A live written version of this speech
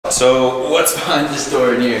So what's behind this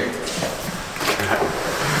door in here?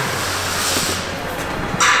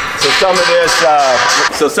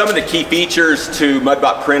 So some of the key features to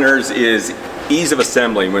Mudbot printers is ease of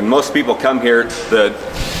assembly. When most people come here, the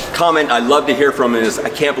comment I love to hear from is, I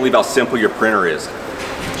can't believe how simple your printer is.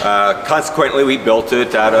 Consequently, we built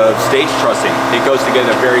it out of stage trussing. It goes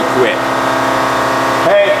together very quick.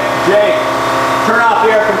 Hey, Jake, turn off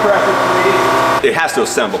the air compressor, please. It has to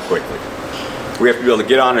assemble quickly. We have to be able to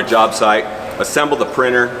get on a job site, assemble the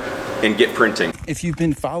printer, and get printing. If you've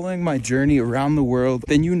been following my journey around the world,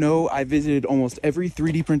 then you know I visited almost every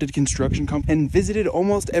 3D printed construction company and visited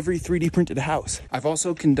almost every 3D printed house. I've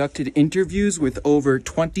also conducted interviews with over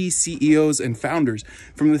 20 CEOs and founders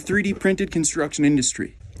from the 3D printed construction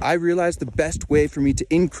industry. I realized the best way for me to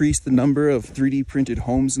increase the number of 3D printed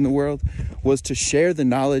homes in the world was to share the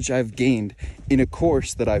knowledge I've gained in a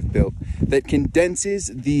course that I've built that condenses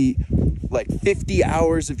the 50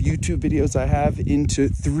 hours of YouTube videos I have into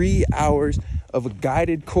 3 hours of a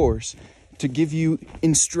guided course to give you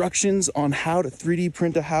instructions on how to 3D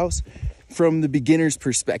print a house from the beginner's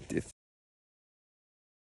perspective.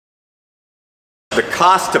 The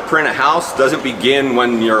cost to print a house doesn't begin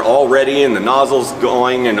when you're all ready and the nozzle's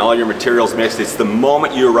going and all your materials mixed. It's the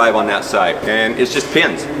moment you arrive on that site, and it's just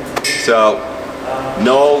pins. So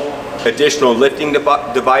no additional lifting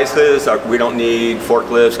devices. We don't need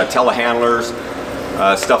forklifts, telehandlers,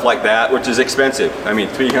 stuff like that, which is expensive. I mean,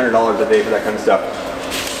 $300 a day for that kind of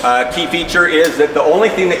stuff. Key feature is that the only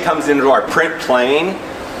thing that comes into our print plane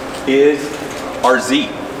is our Z.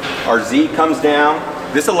 Our Z comes down.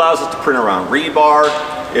 This allows us to print around rebar.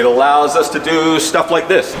 It allows us to do stuff like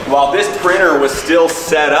this. While this printer was still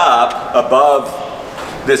set up above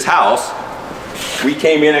this house, we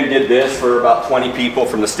came in and did this for about 20 people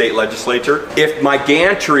from the state legislature. If my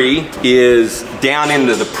gantry is down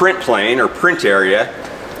into the print plane or print area,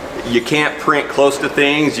 you can't print close to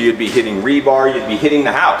things. You'd be hitting rebar, you'd be hitting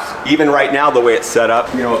the house. Even right now, the way it's set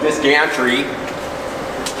up, you know, if this gantry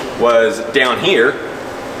was down here,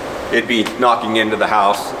 it'd be knocking into the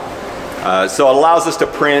house. So it allows us to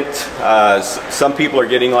print, some people are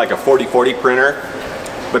getting like a 40/40 printer,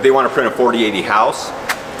 but they want to print a 40/80 house.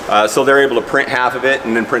 So they're able to print half of it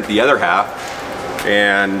and then print the other half.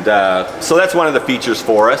 And so that's one of the features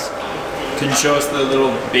for us. Can you show us the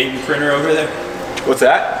little baby printer over there? What's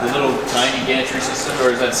that? The little tiny gantry system,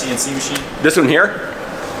 or is that CNC machine? This one here?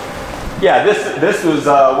 Yeah, this was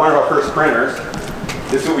one of our first printers.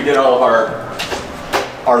 This is what we did all of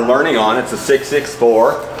our learning on. It's a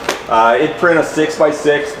 664. It print a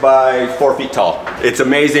 6x6 by 4 feet tall. It's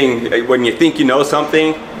amazing when you think you know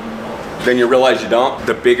something, then you realize you don't.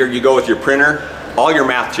 The bigger you go with your printer, all your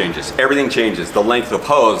math changes. Everything changes. The length of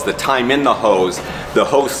hose, the time in the hose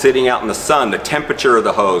sitting out in the sun, the temperature of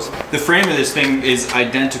the hose. The frame of this thing is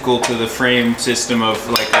identical to the frame system of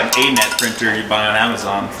like an A-net printer you buy on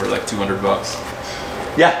Amazon for like 200 bucks.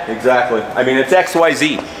 Yeah, exactly. I mean, it's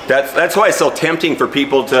XYZ. That's why it's so tempting for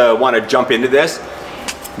people to want to jump into this.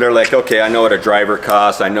 They're like, okay, I know what a driver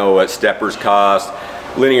costs, I know what steppers cost,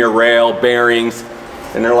 linear rail, bearings,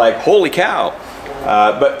 and they're like, holy cow.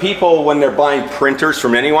 But people, when they're buying printers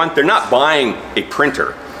from anyone, they're not buying a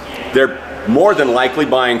printer. They're more than likely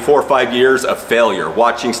buying 4 or 5 years of failure,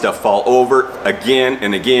 watching stuff fall over again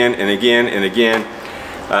and again and again and again.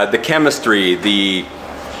 The chemistry, the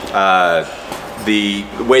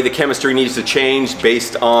way the chemistry needs to change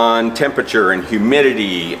based on temperature and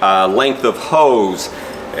humidity, length of hose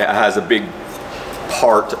has a big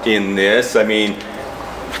part in this. I mean,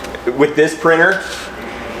 with this printer,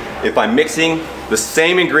 if I'm mixing the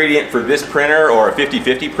same ingredient for this printer or a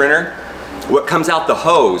 50/50 printer, what comes out the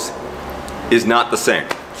hose is not the same.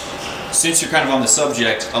 Since you're kind of on the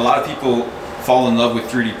subject, a lot of people fall in love with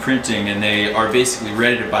 3D printing and they are basically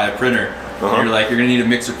ready to buy a printer. And you're like, you're gonna need a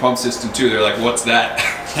mixer pump system too. They're like, what's that?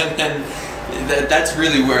 and that's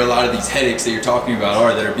really where a lot of these headaches that you're talking about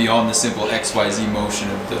are, that are beyond the simple XYZ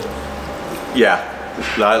motion of the... Yeah,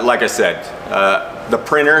 like I said, the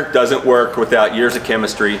printer doesn't work without years of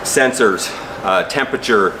chemistry, sensors,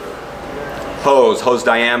 temperature, hose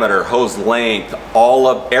diameter, hose length,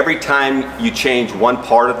 every time you change one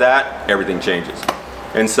part of that, everything changes.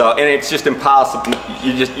 And it's just impossible.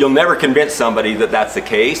 You'll never convince somebody that that's the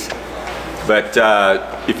case. But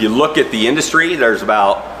if you look at the industry, there's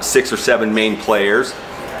about 6 or 7 main players.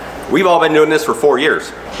 We've all been doing this for 4 years.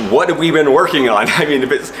 What have we been working on? I mean,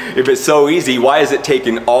 if it's so easy, why has it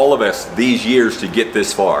taken all of us these years to get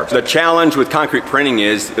this far? The challenge with concrete printing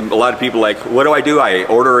is, a lot of people are like, what do? I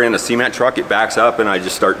order in a cement truck, it backs up, and I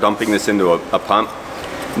just start dumping this into a pump.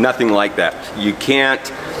 Nothing like that. You can't,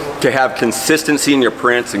 to have consistency in your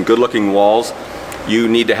prints and good looking walls, you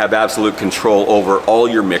need to have absolute control over all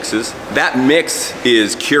your mixes. That mix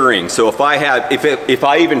is curing. So if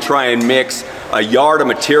I even try and mix a yard of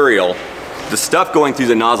material, the stuff going through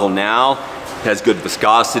the nozzle now has good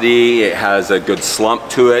viscosity, it has a good slump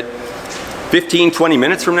to it. 15, 20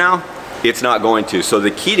 minutes from now, it's not going to. So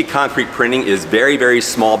the key to concrete printing is very, very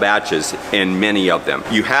small batches, and many of them.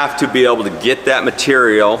 You have to be able to get that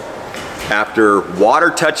material after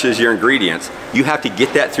water touches your ingredients. You have to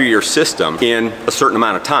get that through your system in a certain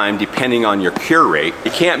amount of time, depending on your cure rate.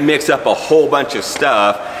 You can't mix up a whole bunch of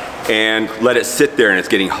stuff and let it sit there and it's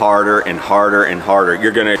getting harder and harder and harder.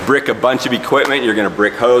 You're gonna brick a bunch of equipment. You're gonna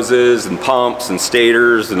brick hoses and pumps and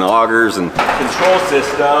stators and augers and control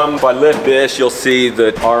system. If I lift this, you'll see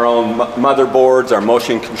that our own motherboards, our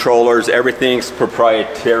motion controllers, everything's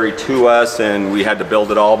proprietary to us, and we had to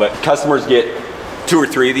build it all. But customers get 2 or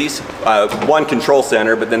 3 of these, one control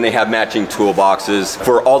center, but then they have matching toolboxes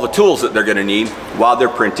for all the tools that they're gonna need while they're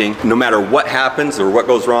printing. No matter what happens or what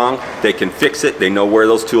goes wrong, they can fix it. They know where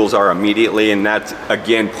those tools are immediately, and that's,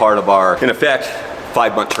 again, part of our, in effect,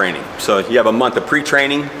 5-month training. So you have a month of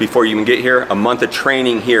pre-training before you even get here, a month of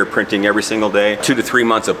training here, printing every single day, 2 to 3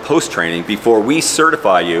 months of post-training before we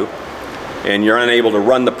certify you, and you're unable to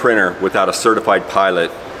run the printer without a certified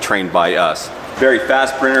pilot trained by us. Very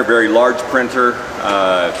fast printer, very large printer,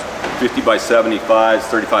 50 by 75,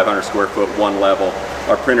 3,500 square foot, one level.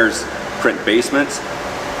 Our printers print basements,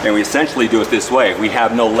 and we essentially do it this way. We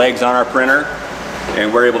have no legs on our printer,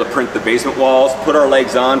 and we're able to print the basement walls, put our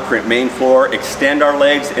legs on, print main floor, extend our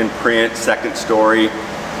legs, and print second story.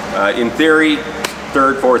 In theory,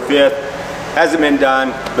 3rd, 4th, 5th. Hasn't been done,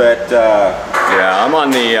 but yeah, I'm on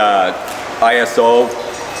the ISO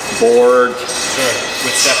board. Sure,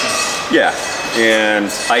 with Stephanie. Yeah. And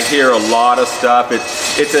I hear a lot of stuff.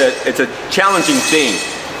 It's a challenging thing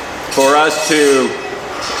for us to,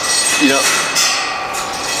 you know,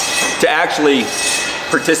 to actually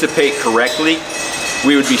participate correctly.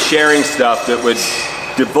 We would be sharing stuff that would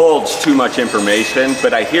divulge too much information,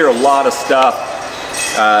 but I hear a lot of stuff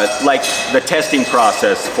like the testing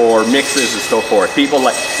process for mixes and so forth. People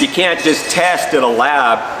like, you can't just test at a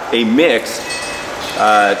lab a mix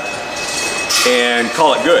and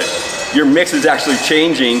call it good. Your mix is actually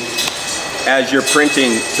changing as you're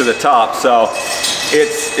printing to the top. So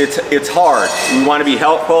it's hard. We want to be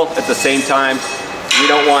helpful at the same time. We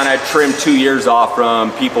don't want to trim 2 years off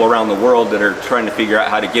from people around the world that are trying to figure out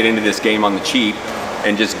how to get into this game on the cheap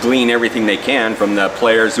and just glean everything they can from the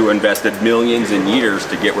players who invested millions in years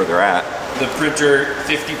to get where they're at. The printer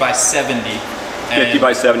 50 by 70. 50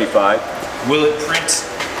 by 75. Will it print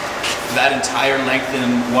that entire length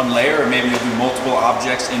in one layer, or maybe you'll do multiple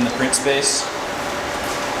objects in the print space?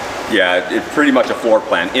 Yeah, it's pretty much a floor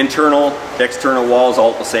plan. Internal, external walls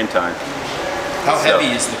all at the same time. How heavy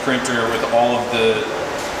is the printer with all of the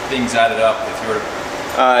things added up? If you were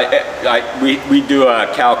we do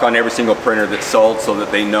a calc on every single printer that's sold so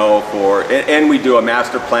that they know and we do a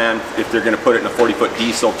master plan if they're going to put it in a 40-foot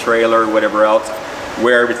diesel trailer or whatever else,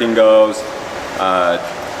 where everything goes.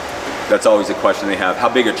 That's always a question they have. How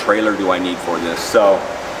big a trailer do I need for this? So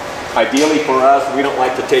ideally for us, we don't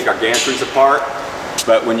like to take our gantries apart,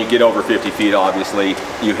 but when you get over 50 feet, obviously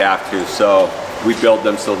you have to. So we build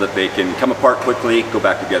them so that they can come apart quickly, go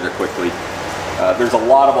back together quickly. There's a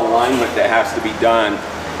lot of alignment that has to be done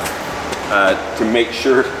to make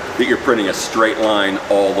sure that you're printing a straight line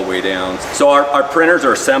all the way down. So our printers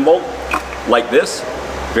are assembled like this,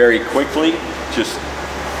 very quickly. Just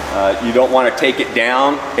you don't want to take it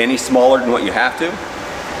down any smaller than what you have to,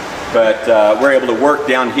 but we're able to work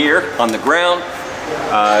down here on the ground.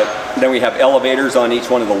 Then we have elevators on each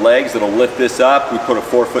one of the legs that'll lift this up. We put a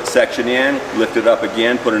 4-foot section in, lift it up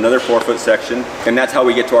again, put another 4-foot section, and that's how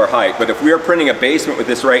we get to our height. But if we are printing a basement with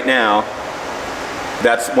this right now,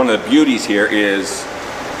 that's one of the beauties here is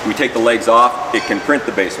we take the legs off, it can print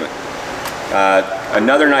the basement.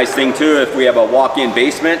 Another nice thing too, if we have a walk-in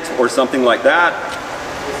basement or something like that,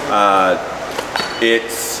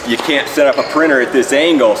 you can't set up a printer at this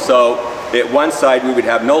angle, so at one side we would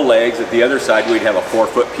have no legs, at the other side we'd have a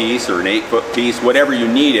 4-foot piece or an 8-foot piece, whatever you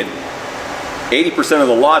needed. 80% of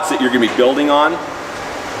the lots that you're going to be building on,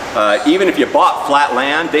 even if you bought flat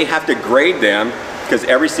land, they have to grade them because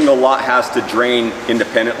every single lot has to drain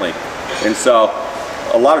independently. And so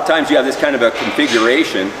a lot of times you have this kind of a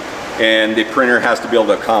configuration and the printer has to be able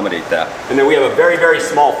to accommodate that. And then we have a very, very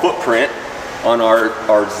small footprint on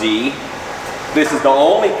our Z. This is the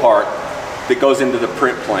only part that goes into the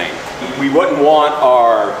print plane. We wouldn't want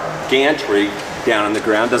our gantry down on the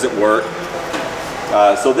ground, doesn't work.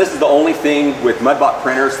 So this is the only thing with Mudbot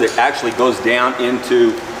printers that actually goes down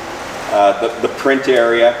into the print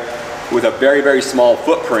area. with a very, very small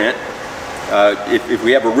footprint. If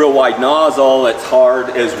we have a real wide nozzle, it's hard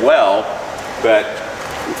as well, but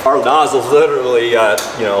our nozzle's literally,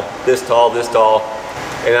 you know, this tall,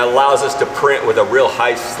 and it allows us to print with a real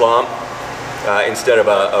high slump instead of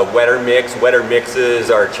a wetter mix. Wetter mixes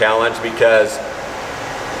are a challenge because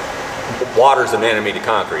water's an enemy to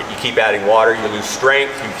concrete. You keep adding water, you lose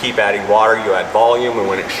strength. You keep adding water, you add volume, and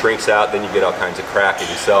when it shrinks out, then you get all kinds of cracking.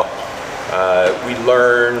 So we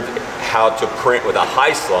learned how to print with a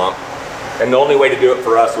high slump, and the only way to do it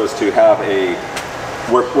for us was to have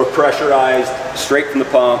we're pressurized straight from the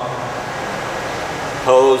pump,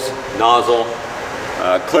 hose, nozzle,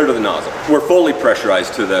 clear to the nozzle. We're fully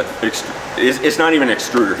pressurized to the, it's not even an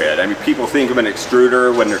extruder head. I mean, people think of an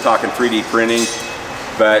extruder when they're talking 3D printing,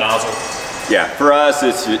 but nozzle. Yeah, for us,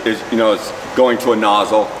 it's you know, it's going to a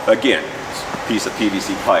nozzle. Again, it's a piece of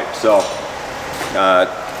PVC pipe. So,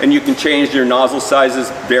 and you can change your nozzle sizes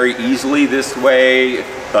very easily this way.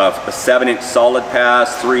 A 7-inch solid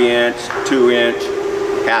pass, 3-inch, 2-inch,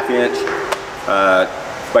 half-inch,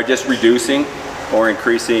 by just reducing or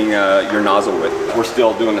increasing your nozzle width. We're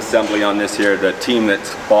still doing assembly on this here. The team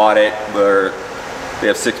that's bought it, they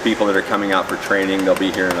have 6 people that are coming out for training. They'll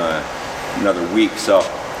be here in another week. So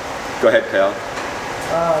go ahead, Kyle.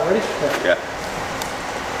 Ready? Yeah.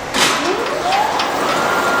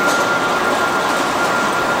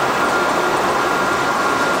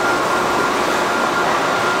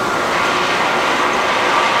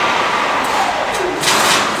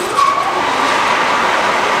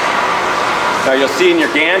 Now you'll see in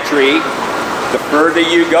your gantry, the further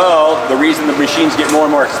you go, the reason the machines get more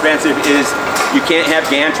and more expensive is you can't have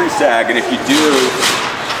gantry sag, and if you do,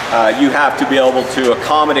 you have to be able to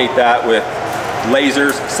accommodate that with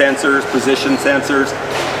lasers, sensors, position sensors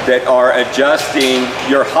that are adjusting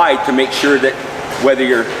your height to make sure that whether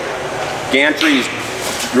your gantry is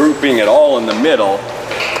grouping at all in the middle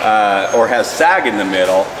or has sag in the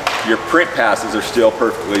middle, your print passes are still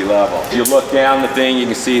perfectly level. If you look down the thing, you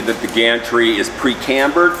can see that the gantry is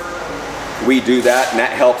pre-cambered. We do that, and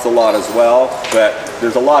that helps a lot as well, but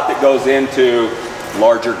there's a lot that goes into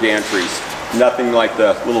larger gantries. Nothing like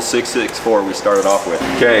the little 664 we started off with.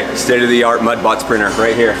 Okay, state-of-the-art Mudbots printer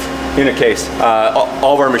right here in a case.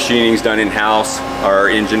 All of our machining is done in-house. Our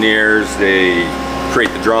engineers, they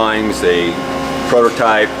create the drawings, they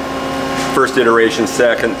prototype, first iteration,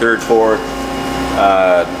 second, third, fourth.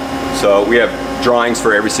 So we have drawings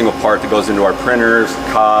for every single part that goes into our printers,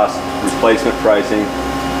 cost, replacement pricing.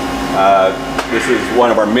 This is one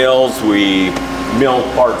of our mills. We mill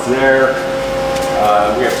parts there.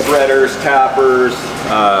 We have threaders, tappers,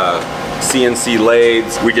 CNC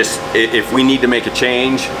lathes. We just, if we need to make a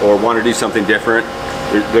change or want to do something different,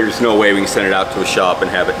 there's no way we can send it out to a shop and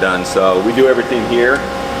have it done. So we do everything here,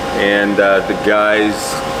 and the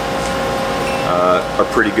guys are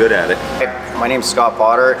pretty good at it. My name's Scott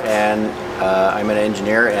Potter, and I'm an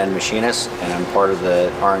engineer and machinist, and I'm part of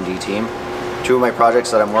the R&D team. 2 of my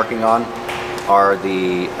projects that I'm working on are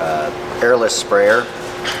the airless sprayer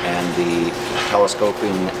and the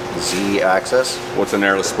telescoping Z-axis. What's an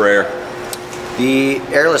airless sprayer? The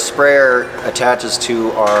airless sprayer attaches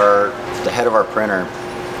to the head of our printer,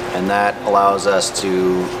 and that allows us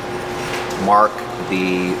to mark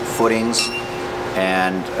the footings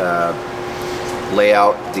and lay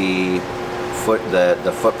out the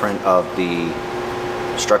footprint of the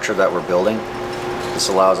structure that we're building. This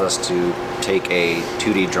allows us to take a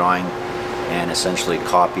 2D drawing and essentially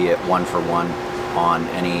copy it one for one on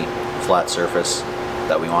any flat surface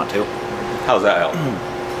that we want to. How's that help?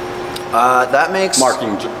 That makes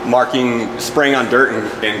marking, spraying on dirt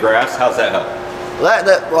and grass. How's that help?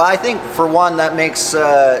 Well, I think for one, that makes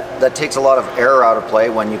that takes a lot of error out of play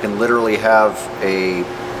when you can literally have a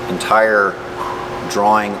entire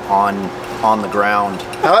drawing on the ground.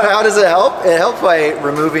 How does it help? It helps by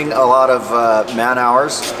removing a lot of man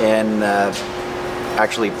hours and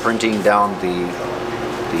actually printing down the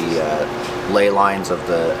lay lines of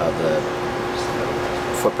the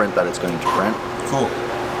footprint that it's going to print. Cool.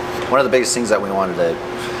 One of the biggest things that we wanted to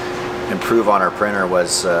improve on our printer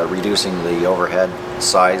was reducing the overhead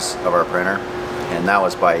size of our printer, and that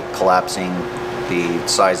was by collapsing the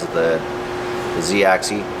size of the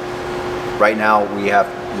Z-axis. Right now we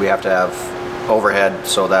have to have overhead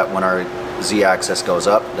so that when our Z-axis goes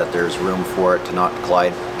up, that there's room for it to not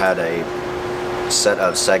collide. Had a set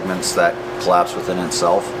of segments that collapse within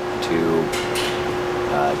itself to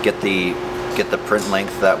get the print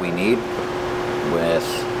length that we need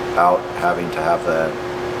without having to have a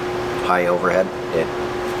high overhead. It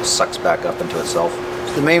sucks back up into itself.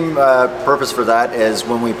 The main purpose for that is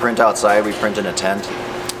when we print outside, we print in a tent,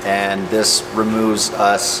 and this removes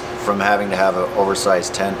us from having to have an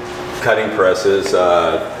oversized tent? Cutting presses,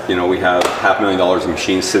 you know, we have $500,000 of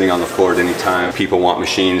machines sitting on the floor at any time. People want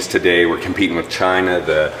machines today. We're competing with China.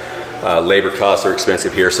 The labor costs are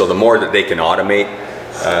expensive here, so the more that they can automate,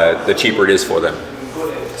 the cheaper it is for them.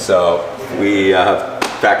 So we have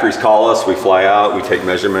factories call us, we fly out, we take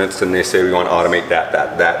measurements, and they say we want to automate that,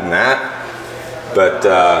 and that. But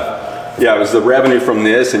yeah, it was the revenue from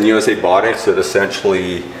this and USA Botics that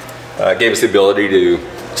essentially gave us the ability to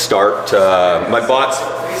start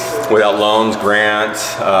Mudbots without loans,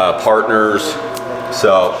 grants, partners.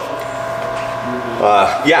 So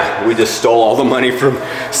yeah, we just stole all the money from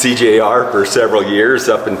CJR for several years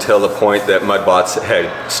up until the point that Mudbots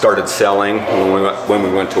had started selling when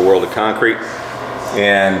we went to World of Concrete.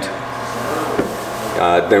 And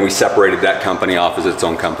then we separated that company off as its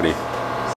own company.